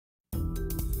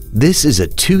This is a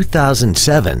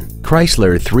 2007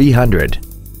 Chrysler 300.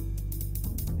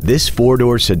 This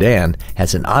four-door sedan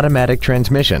has an automatic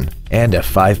transmission and a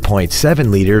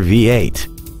 5.7-liter V8.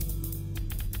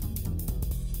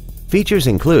 Features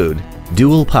include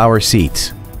dual power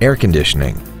seats, air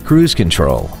conditioning, cruise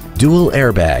control, dual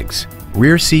airbags,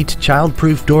 rear seat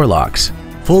child-proof door locks,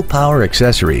 full power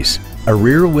accessories, a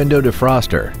rear window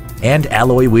defroster, and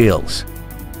alloy wheels.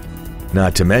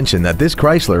 Not to mention that this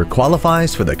Chrysler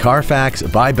qualifies for the Carfax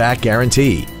buyback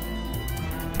guarantee.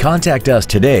 Contact us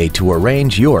today to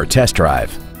arrange your test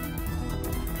drive.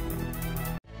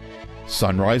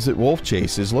 Sunrise at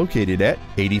Wolfchase is located at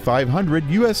 8500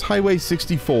 US Highway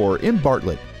 64 in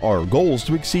Bartlett. Our goal is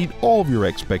to exceed all of your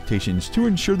expectations to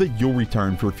ensure that you'll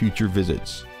return for future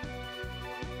visits.